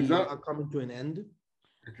 We are coming to an end.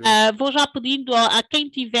 Okay. Vou já pedindo a quem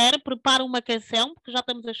tiver, prepara uma canção, porque já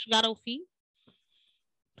estamos a chegar ao fim.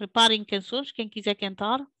 Preparem canções, quem quiser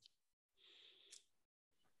cantar.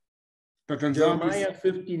 Jeremiah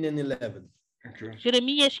 15 and 11. Okay.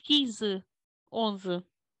 Jeremias 15, 11.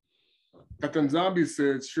 Tatanzambi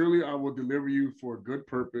said, surely I will deliver you for a good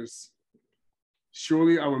purpose.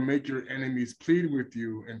 Surely I will make your enemies plead with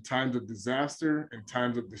you in times of disaster and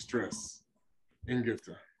times of distress.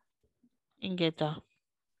 Ingeta. Ingeta.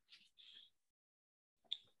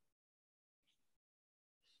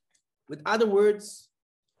 With other words,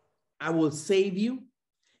 I will save you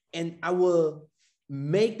and I will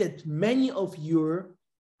make that many of you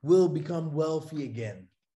will become wealthy again.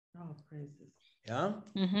 Oh, praises. Yeah?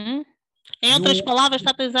 Em outras palavras,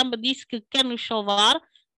 Tatanzamba disse que quer nos salvar,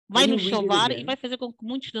 vai nos salvar e vai fazer com que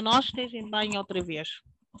muitos de nós estejam bem outra vez.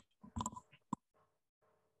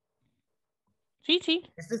 Sim, sim.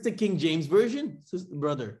 Is this the King James version,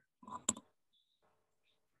 brother? I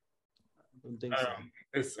don't think so.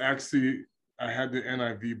 It's actually, I had the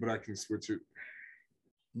NIV, but I can switch it.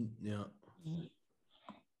 Yeah.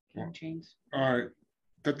 King James. All right.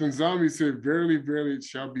 Tatanzami said, verily, verily, it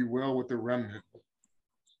shall be well with the remnant.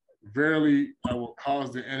 Verily, I will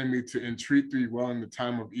cause the enemy to entreat thee well in the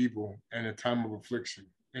time of evil and the time of affliction.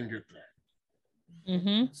 And get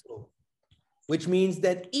that. So, which means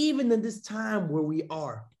that even in this time where we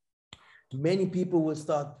are, many people will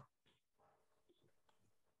start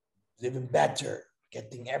living better,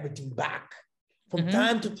 getting everything back. From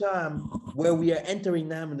time to time, where we are entering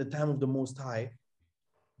now in the time of the Most High,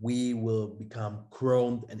 we will become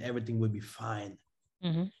crowned and everything will be fine.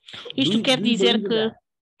 Isto quer dizer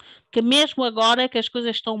que mesmo agora que as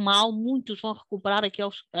coisas estão mal, muitos vão recuperar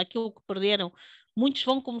aquilo que perderam. Muitos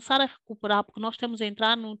vão começar a recuperar, porque nós estamos a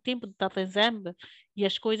entrar no tempo de Tatanzamba e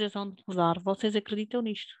as coisas vão mudar. Vocês acreditam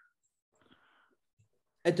nisto?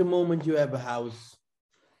 At the moment you have a house,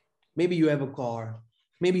 maybe you have a car,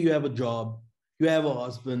 maybe you have a job, you have a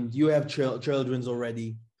husband, you have children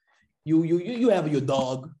already, you have your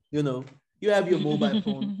dog, you know, you have your mobile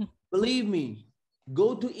phone. Believe me,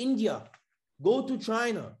 go to India, go to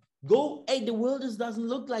China, go, hey, the world doesn't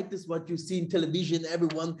look like this, what you see in television,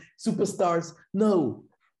 everyone, superstars. No,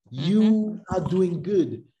 you are doing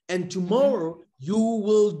good. And tomorrow you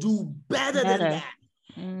will do better than that.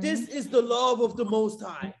 This is the love of the Most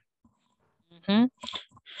High.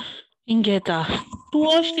 Ingeta, tu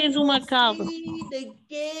hoje tens uma casa. The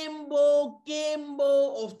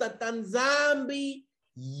Kembo of Tatanzambi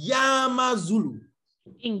Yamazulu.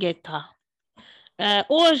 Ingeta.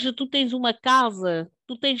 Hoje tu tens uma casa,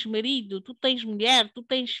 tu tens marido, tu tens mulher, tu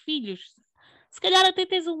tens filhos. Se calhar até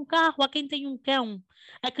tens um carro, há quem tem um cão.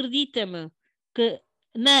 Acredita-me que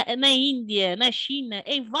na Índia, na China,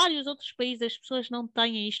 em vários outros países as pessoas não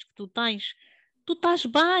têm isto que tu tens. Tu estás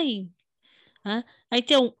bem.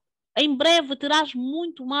 Então, em breve terás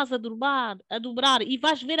muito mais a dobrar e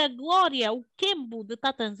vais ver a glória, o Kembo de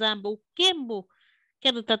Tatanzamba, o Kembo que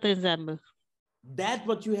é de Tatanzamba. That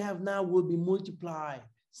what you have now will be multiplied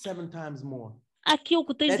 7 times more. Aquilo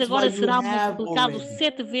que tens agora será multiplicado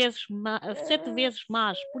 7 vezes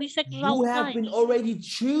mais. Por isso é que já o tens. You have been already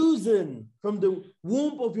chosen from the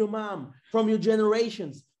womb of your mom, from your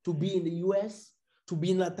generations, to be in the US, to be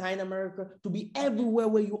in Latin America, to be everywhere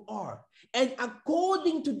where you are. And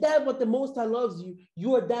according to that, what the Most High loves you,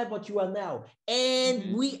 you are that what you are now.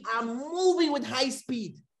 And we are moving with high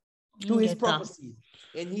speed to his prophecy.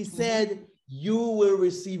 And he said, you will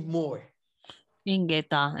receive more.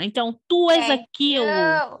 Ingeta. Então, tu és aquilo.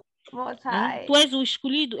 Tu és o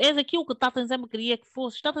escolhido. És aquilo que Tatanzamba queria que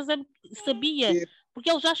fosse. Tatanzamba sabia, porque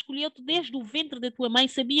ele já escolheu-te desde o ventre da tua mãe.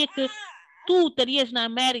 Sabia que tu estarias na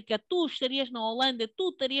América, tu estarias na Holanda, tu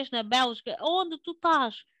estarias na Bélgica, onde tu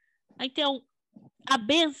estás. Então, a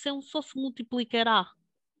bênção só se multiplicará.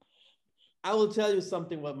 I will tell you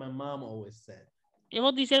something what my mom always said. Eu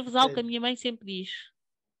vou dizer-vos algo que a minha mãe sempre diz.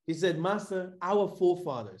 He said, Master, our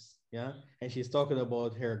forefathers, yeah, and she's talking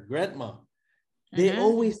about her grandma. They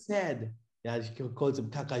always said, yeah, she calls him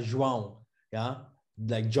Kaka João, yeah,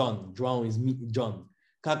 like John. João is me, John.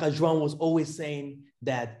 Kaka João was always saying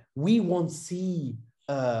that we won't see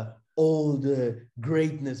all the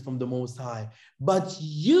greatness from the Most High, but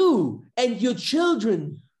you and your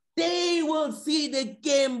children, they will see the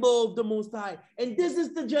gamble of the Most High. And this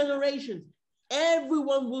is the generation.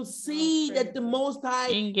 Everyone will see that the Most High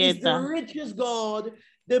is the richest God,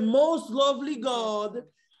 the most lovely God,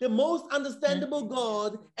 the most understandable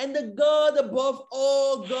God, and the God above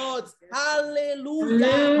all gods.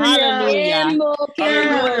 Hallelujah. Aleluia.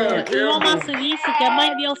 Aleluia. O irmão Massa disse que a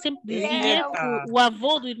mãe dele sempre dizia, o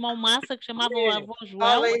avô do irmão Massa, que chamava o avô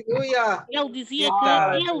Joel, ele dizia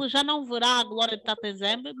que ele já não verá a glória de Tata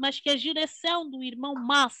Nzambe, mas que a geração do irmão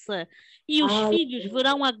Massa e os filhos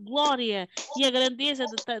verão a glória e a grandeza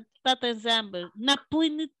de Tata Nzambe na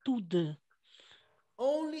plenitude.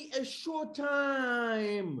 Only a short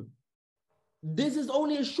time. This is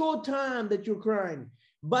only a short time that you're crying.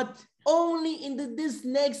 But only in this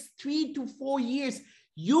next 3 to 4 years,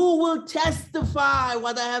 you will testify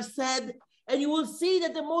what I have said, and you will see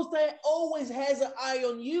that the Most High always has an eye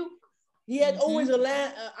on you. He had always an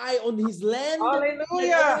eye on his land. Hallelujah. He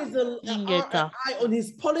had always an eye on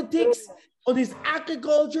his politics, on his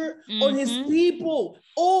agriculture, on his people,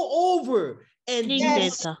 all over. And you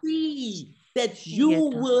see that you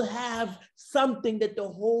will have something that the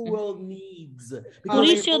whole world needs. Por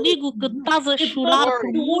isso eu digo que estás a chorar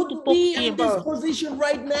por muito pouco tempo. In this position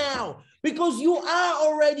right now, because you are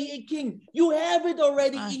already a king. You have it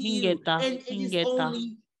already in you, and it is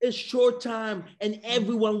only a short time, and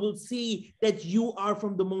everyone will see that you are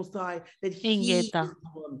from the Most High, that He is the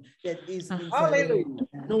one that is inside you.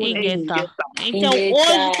 Então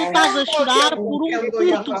hoje tu estás a chorar por um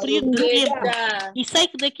curto período de tempo, e sei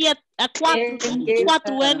que daqui a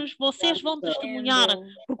 4 anos vocês vão testemunhar,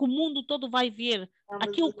 porque o mundo todo vai ver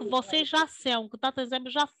aquilo que vocês já são, que Tata Nzambe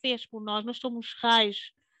já fez por nós. Nós somos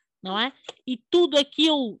reis, não é? E tudo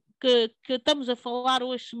aquilo que estamos a falar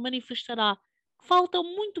hoje se manifestará. Falta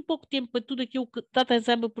muito pouco tempo para tudo aquilo que Tata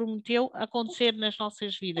Nzambe prometeu acontecer nas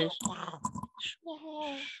nossas vidas.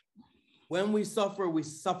 When we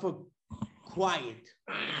suffer quiet.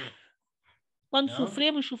 Quando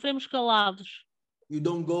sofremos calados. You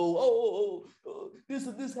don't go,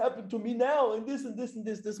 this happened to me now, and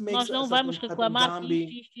this makes Nós não vamos reclamar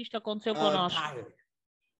que isto aconteceu conosco.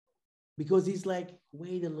 Because he's like,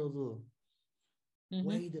 wait a little.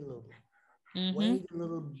 Wait a little. Wait a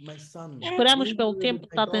little, my son. Esperamos pelo tempo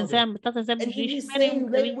de Tata Nzambe. Tata Nzambe nos diz, esperem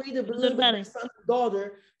wait a little bit, my son and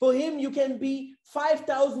daughter. For him, you can be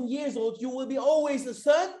 5,000 years old. You will be always a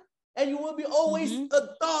son, and you will be always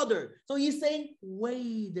a daughter. So he's saying,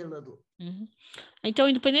 wait a little. Então,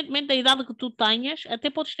 independentemente da idade que tu tenhas, até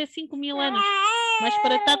podes ter 5.000 anos, mas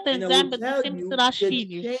para Tata Nzambe tu sempre serás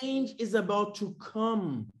filho. Change is about to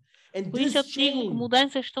come. And por isso eu te digo que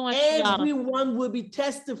mudanças estão a chegar. Everyone will be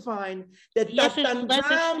testifying that Tata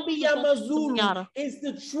Nzambe Amazulu is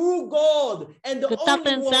the true God and the que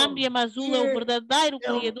Tata only Nzambe one Amazulu é o verdadeiro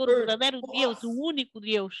Criador, o verdadeiro Deus, o único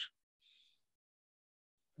Deus.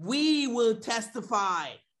 We will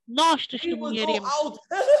testify. Nós testemunharemos.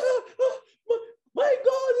 My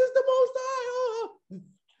God is the Most High.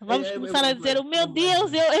 Vamos começar a dizer, o meu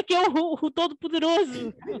Deus é que é o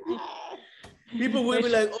Todo-Poderoso. People will be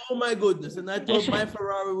like, oh my goodness, and I thought my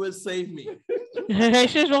Ferrari will save me.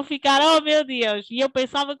 As pessoas vão ficar, oh meu Deus, e eu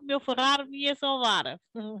pensava que o meu Ferrari me ia salvar.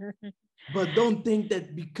 But don't think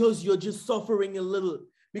that because you're just suffering a little,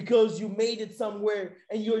 because you made it somewhere,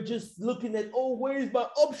 and you're just looking at, oh, where's my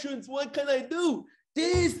options? What can I do?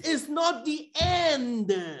 This is not the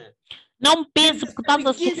end. Não pense que estás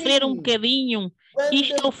a sofrer um bocadinho.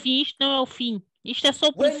 Isto é o fim, isto não é o fim. Isto é só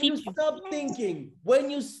o princípio. When you stop thinking,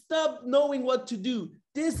 when you stop knowing what to do,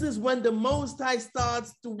 this is when the Most High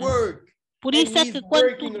starts to work. Por isso é que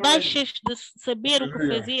quando tu deixas de saber o que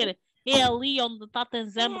fazer, é ali onde Tata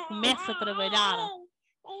Nzambe começa a trabalhar.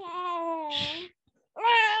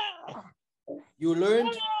 You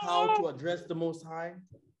learned how to address the Most High.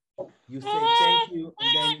 You say thank you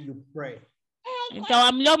and then you pray. Então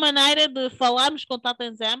a melhor maneira de falarmos com Tata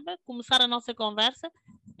Nzambe, começar a nossa conversa,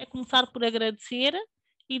 é começar por agradecer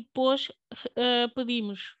e depois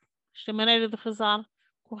pedimos. Esta é a maneira de rezar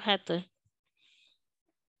correta.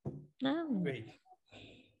 Não. Great.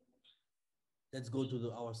 Let's go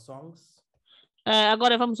to our songs.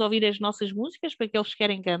 Agora vamos ouvir as nossas músicas para que eles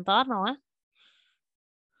querem cantar, não é?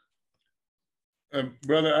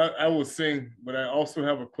 Brother, I will sing, but I also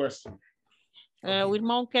have a question. O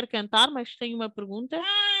irmão quer cantar, mas tem uma pergunta.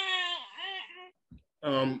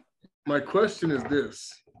 My question is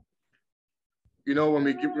this. You know, when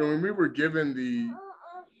we were given the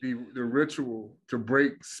ritual to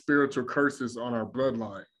break spiritual curses on our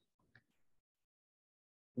bloodline,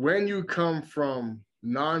 when you come from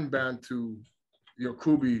non-Bantu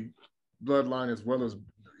Yakubi bloodline as well as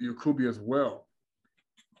Yakubi as well,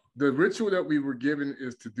 the ritual that we were given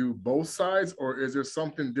is to do both sides, or is there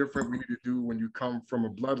something different we need to do when you come from a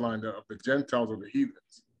bloodline of the Gentiles or the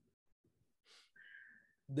heathens?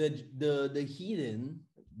 The heathen,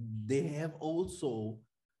 they have also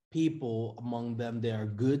people among them that are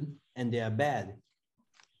good and they are bad.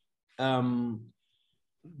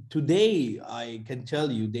 Today, I can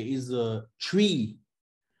tell you there is a tree.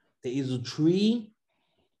 There is a tree.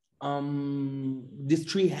 This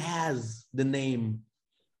tree has the name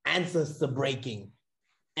ancestorship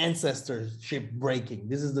breaking.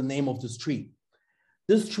 This is the name of this tree.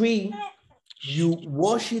 This tree, you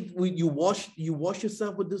wash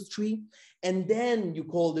yourself with this tree, and then you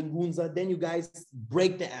call the Ngunza, then you guys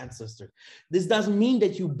break the ancestor. This doesn't mean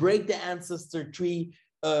that you break the ancestor tree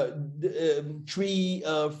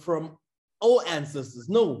from all ancestors.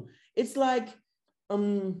 No, it's like,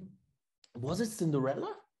 was it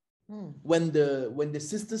Cinderella? When the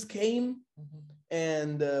sisters came,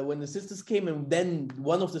 and when the sisters came, and then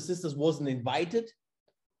one of the sisters wasn't invited,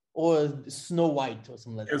 or Snow White or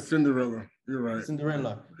something like that. It's Cinderella. You're right.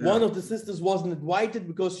 Cinderella. Yeah. One of the sisters wasn't invited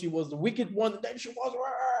because she was the wicked one. And then she was,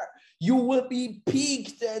 you will be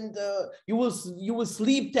peaked, and you will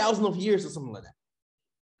sleep thousands of years or something like that.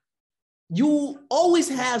 You always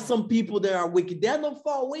have some people that are wicked. They're not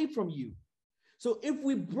far away from you. So if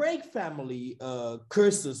we break family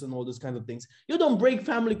curses and all those kinds of things, you don't break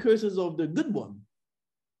family curses of the good one.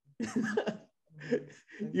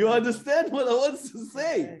 You understand what I want to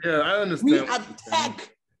say? Yeah, I understand. We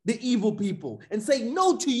attack the evil people and say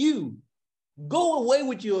no to you. Go away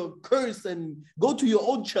with your curse and go to your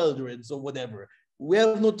own children or whatever. We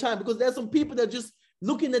have no time, because there's some people that are just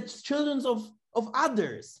looking at children of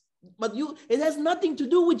others. But it has nothing to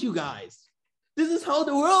do with you guys. This is how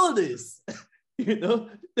the world is. You know,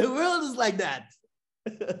 the world is like that.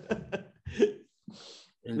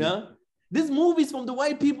 Yeah. These movies from the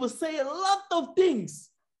white people say a lot of things.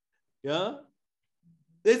 Yeah.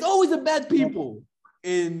 There's always a bad people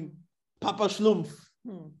in Papa Schlumpf.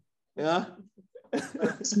 Yeah.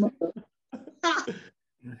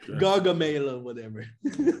 Gargamel or whatever.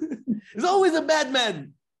 There's always a bad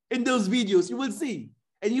man in those videos. You will see.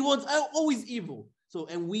 And he was always evil. So,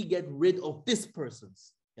 and we get rid of this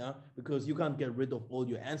persons. Yeah, because you can't get rid of all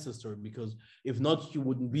your ancestors, because if not, you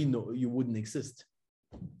wouldn't exist.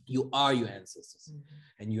 You are your ancestors,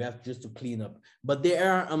 and you have just to clean up. But there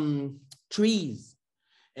are trees,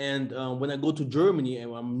 and when I go to Germany,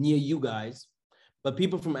 and I'm near you guys, but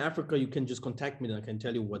people from Africa, you can just contact me and I can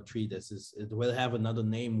tell you what tree this is. It will have another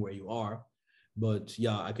name where you are, but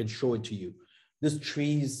yeah, I can show it to you. This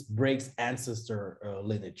tree breaks ancestor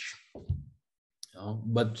lineage.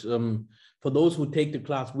 But for those who take the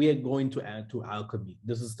class, we are going to add to alchemy.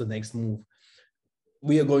 This is the next move.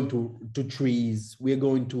 We are going to trees. We are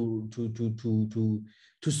going to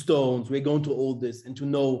stones. We're going to all this, and to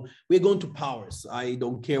know we're going to powers. I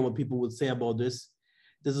don't care what people would say about this.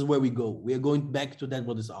 This is where we go. We are going back to that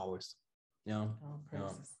what is ours. Yeah,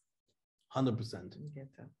 100%.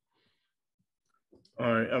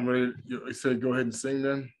 All right, I'm ready. You said go ahead and sing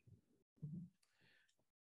then.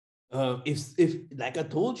 If like I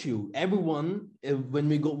told you, everyone, when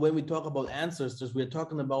we talk about ancestors, we're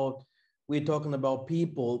talking about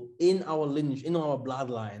people in our lineage, in our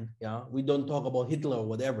bloodline. Yeah, we don't talk about Hitler or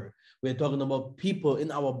whatever. We're talking about people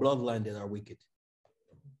in our bloodline that are wicked.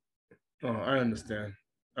 Oh, I understand.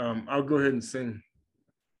 I'll go ahead and sing.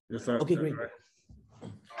 Okay, great. Right.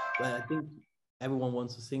 Well, I think everyone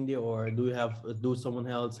wants to sing there, or do someone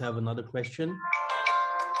else have another question?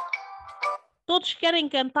 Todos querem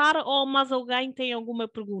cantar, ou mais alguém tem alguma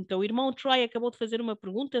pergunta? O irmão Troy acabou de fazer uma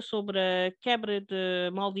pergunta sobre a quebra de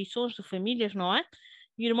maldições de famílias, não é?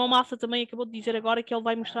 E o irmão Massa também acabou de dizer agora que ele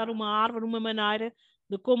vai mostrar uma árvore, uma maneira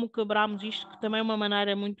de como quebrarmos isto, que também é uma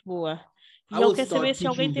maneira muito boa. E ele quer saber se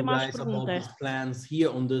alguém tem mais perguntas.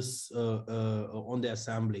 On the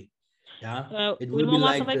assembly. Yeah? O irmão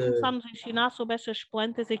Massa vai começar-nos a ensinar sobre essas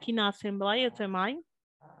plantas aqui na Assembleia também.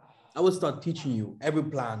 I will start teaching you every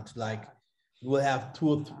plant, like we'll have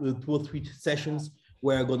two or three sessions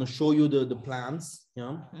where I'm going to show you the plants,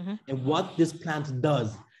 and what this plant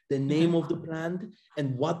does. the name of the plant,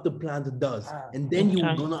 and what the plant does. And then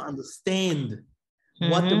you're gonna understand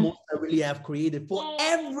what the Most High really have created for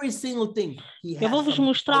every single thing. Eu vou-vos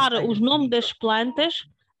mostrar os nomes das plantas,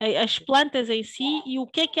 as plantas em si e o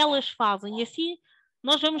que é que elas fazem. E assim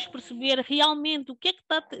nós vamos perceber realmente o que é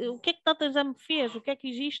que Tata Zam fez, o que é que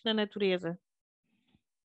existe na natureza.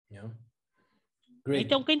 Yeah.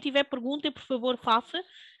 Então quem tiver pergunta, por favor, faça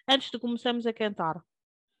antes de começarmos a cantar.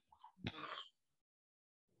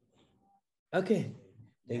 Okay.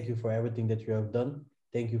 Thank you for everything that you have done.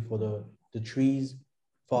 Thank you for the trees,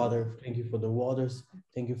 Father. Thank you for the waters.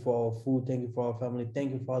 Thank you for our food. Thank you for our family.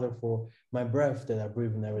 Thank you, Father, for my breath that I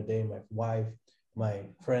breathe in every day, my wife, my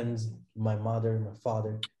friends, my mother, my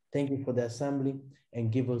father. Thank you for the assembly,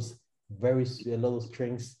 and give us a lot of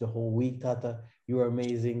strength the whole week, Tata. You are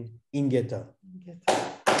amazing. Ingeta.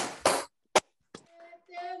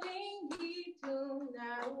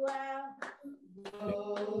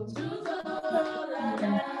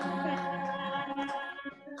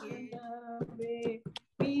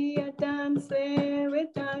 We are dancing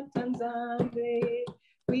with that Tanzania.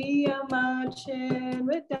 We are marching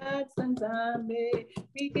with that Tanzania.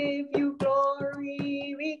 We give you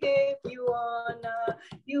glory, we give you honor.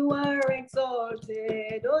 You are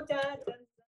exalted, oh that